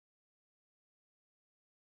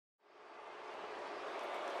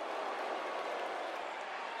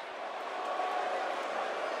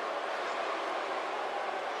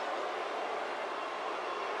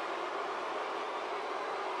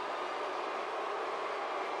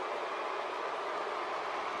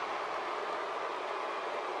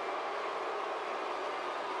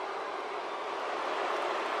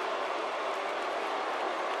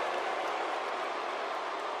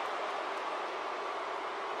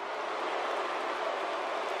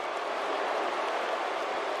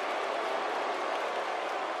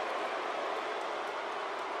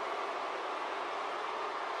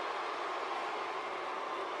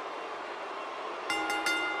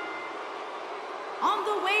on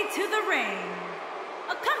the way to the ring,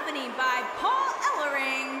 accompanied by Paul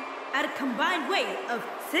Ellering at a combined weight of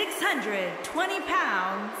 620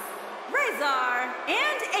 pounds, Razor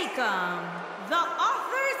and Akam, the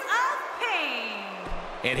authors of pain.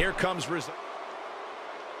 And here comes Razor.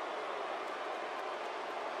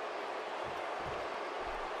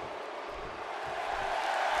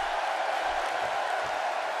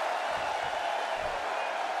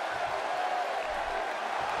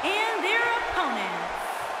 And their opponents,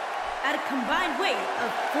 at a combined weight of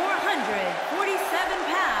 447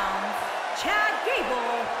 pounds, Chad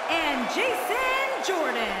Gable and Jason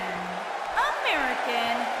Jordan,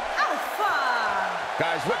 American Alpha.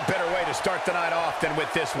 Guys, what better way to start the night off than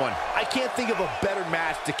with this one? I can't think of a better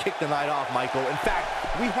match to kick the night off, Michael. In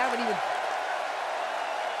fact, we haven't even...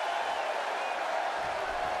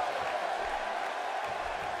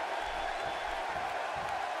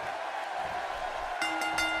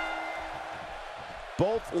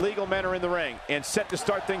 Both legal men are in the ring and set to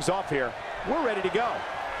start things off here. We're ready to go.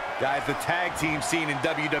 Guys, the tag team scene in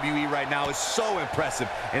WWE right now is so impressive,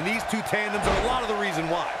 and these two tandems are a lot of the reason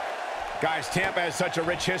why. Guys, Tampa has such a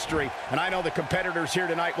rich history, and I know the competitors here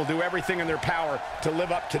tonight will do everything in their power to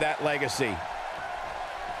live up to that legacy.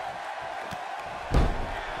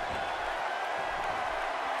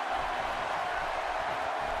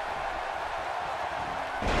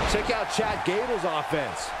 Check out Chad Gable's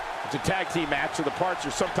offense. It's a tag team match, so the parts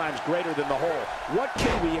are sometimes greater than the whole. What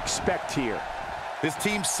can we expect here? This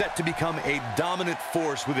team's set to become a dominant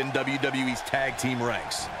force within WWE's tag team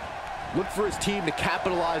ranks. Look for his team to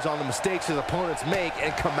capitalize on the mistakes his opponents make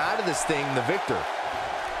and come out of this thing the victor.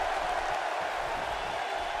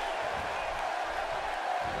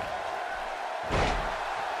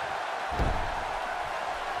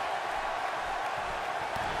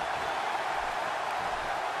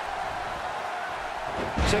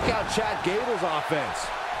 Check out Chad Gable's offense.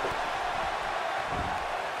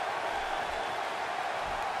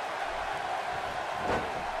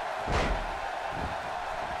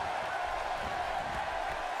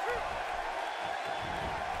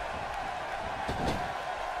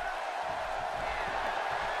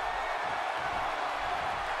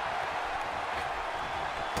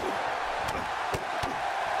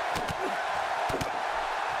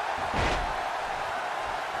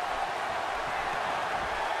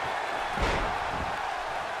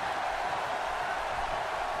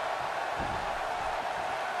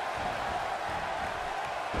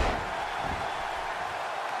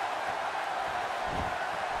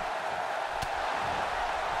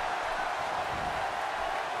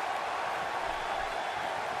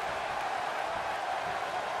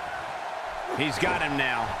 He's got him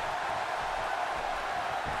now.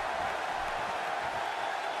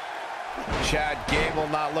 Chad Gable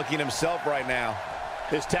not looking himself right now.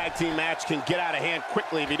 This tag team match can get out of hand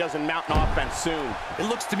quickly if he doesn't mount an offense soon. It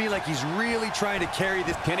looks to me like he's really trying to carry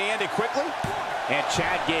this. Can he end it quickly? And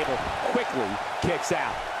Chad Gable quickly kicks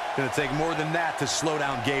out. Gonna take more than that to slow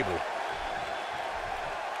down Gable.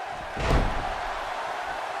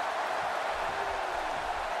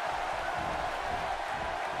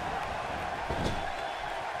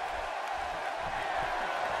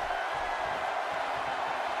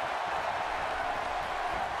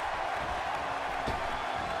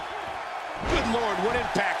 Lord, what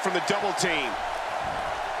impact from the double team.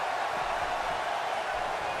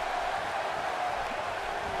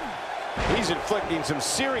 He's inflicting some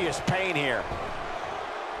serious pain here.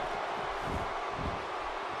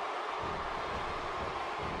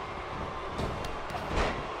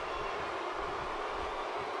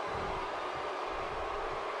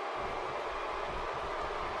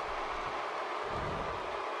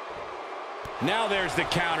 Now there's the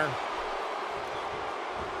counter.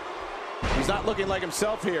 He's not looking like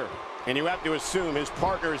himself here, and you have to assume his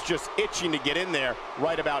partner is just itching to get in there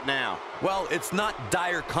right about now. Well, it's not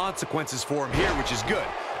dire consequences for him here, which is good.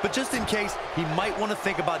 But just in case, he might want to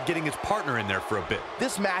think about getting his partner in there for a bit.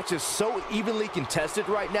 This match is so evenly contested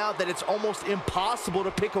right now that it's almost impossible to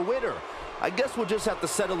pick a winner. I guess we'll just have to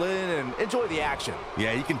settle in and enjoy the action.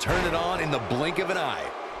 Yeah, you can turn it on in the blink of an eye.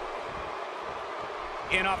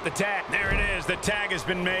 In off the tag. There it is. The tag has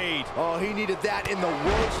been made. Oh, he needed that in the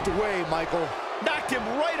worst way, Michael. Knocked him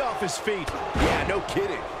right off his feet. Yeah, no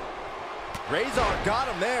kidding. Razor got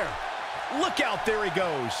him there. Look out, there he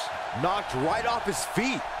goes. Knocked right off his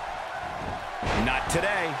feet. Not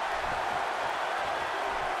today.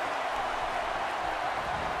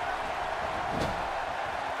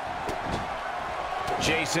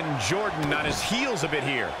 Jason Jordan on his heels a bit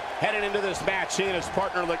here. Heading into this match, he and his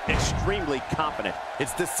partner look extremely confident.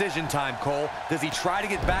 It's decision time, Cole. Does he try to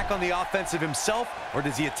get back on the offensive himself, or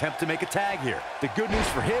does he attempt to make a tag here? The good news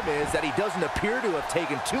for him is that he doesn't appear to have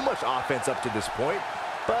taken too much offense up to this point,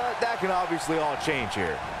 but that can obviously all change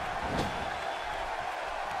here.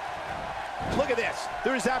 Look at this.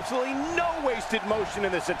 There is absolutely no wasted motion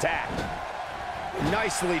in this attack.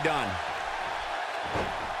 Nicely done.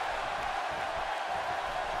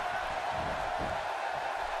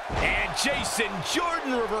 And Jason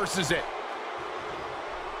Jordan reverses it.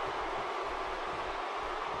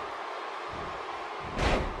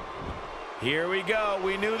 Here we go.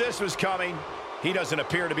 We knew this was coming. He doesn't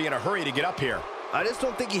appear to be in a hurry to get up here. I just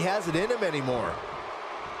don't think he has it in him anymore.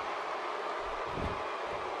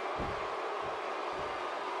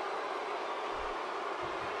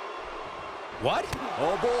 What?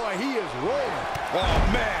 Oh boy, he is rolling. Oh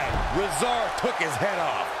man, Rezar took his head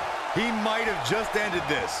off. He might have just ended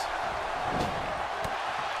this.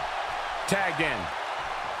 Tagged in.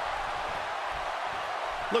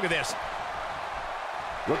 Look at this.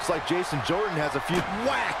 Looks like Jason Jordan has a few.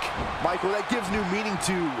 Whack! Michael, that gives new meaning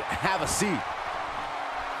to have a seat.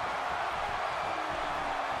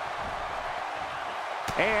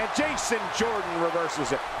 And Jason Jordan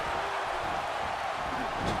reverses it.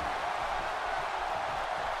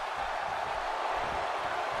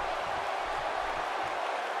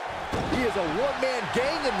 He is a one-man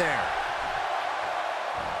gang in there.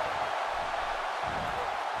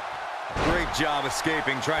 Great job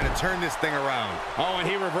escaping, trying to turn this thing around. Oh, and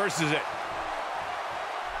he reverses it.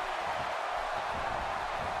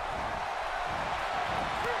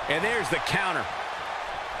 And there's the counter.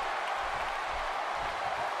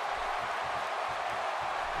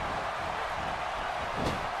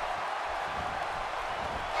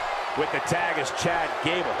 With the tag is Chad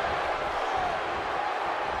Gable.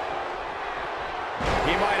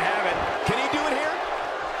 He might have it. Can he do it here?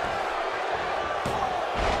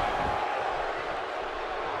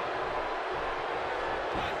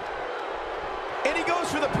 And he goes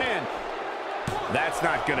for the pin. That's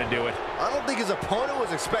not going to do it. I don't think his opponent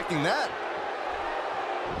was expecting that.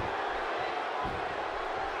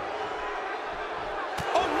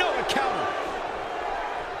 Oh, no, a counter.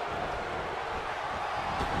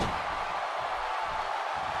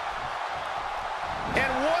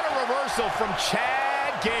 And what a reversal from Chad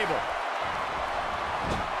Gable.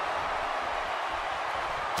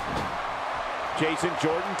 Jason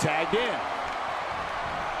Jordan tagged in.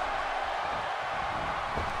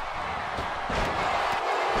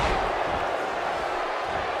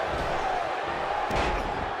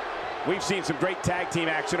 We've seen some great tag team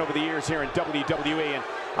action over the years here in WWE, and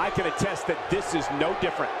I can attest that this is no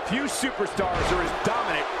different. Few superstars are as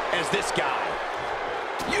dominant as this guy.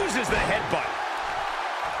 Uses the headbutt.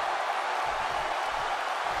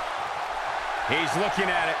 He's looking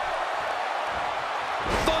at it.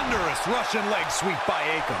 Thunderous Russian leg sweep by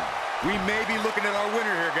Akam. We may be looking at our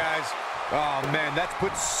winner here, guys. Oh, man, that's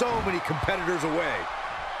put so many competitors away.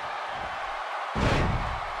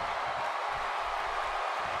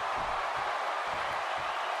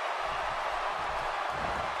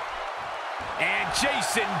 And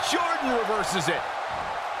Jason Jordan reverses it.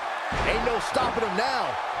 Ain't no stopping him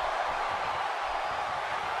now.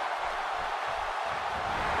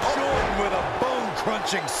 Jordan with a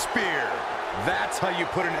bone-crunching spear. That's how you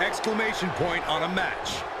put an exclamation point on a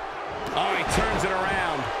match. Oh, he turns it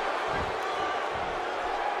around.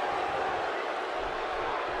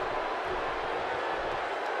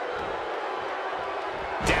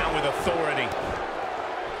 Down with authority.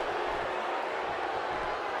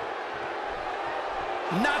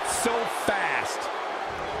 Not so fast.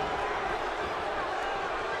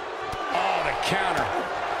 Oh, the counter.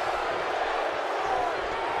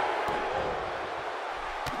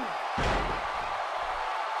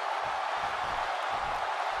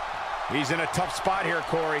 He's in a tough spot here,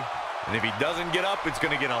 Corey. And if he doesn't get up, it's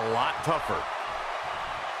going to get a lot tougher.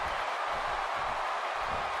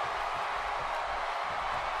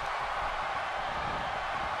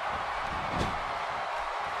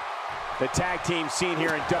 The tag team scene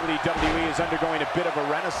here in WWE is undergoing a bit of a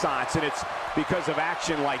renaissance, and it's because of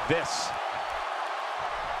action like this.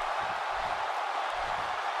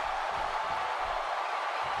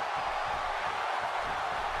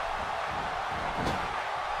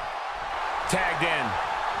 Tagged in.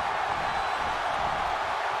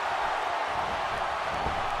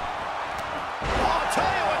 I'll tell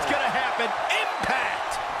you what's going to happen.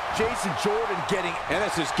 Impact! Jason Jordan getting... And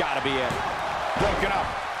this has got to be it. Broken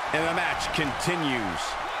up, and the match continues.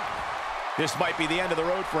 This might be the end of the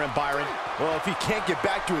road for him, Byron. Well, if he can't get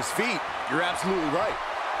back to his feet, you're absolutely right.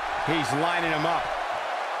 He's lining him up.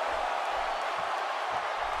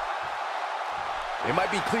 It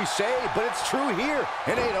might be cliche, but it's true here.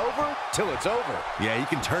 It ain't over till it's over. Yeah, you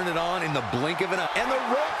can turn it on in the blink of an eye. And the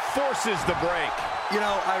rope forces the break. You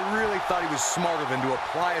know, I really thought he was smarter than to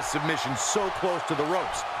apply a submission so close to the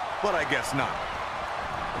ropes, but I guess not.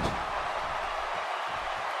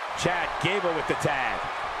 Chad Gable with the tag.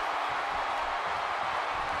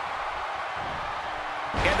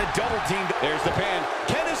 And the double team. There's the pin.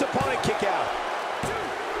 Can his opponent kick out?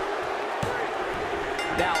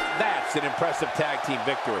 Now that's an impressive tag team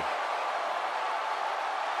victory.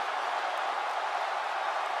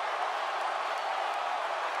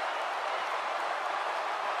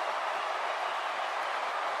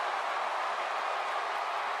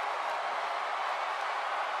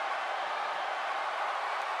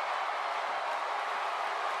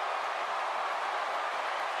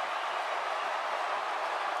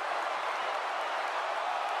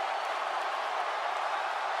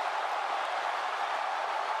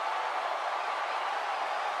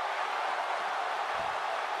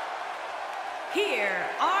 Here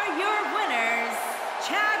are your winners,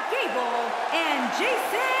 Chad Gable and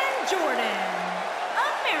Jason Jordan,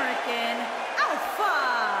 American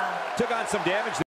Alpha. Took on some damage.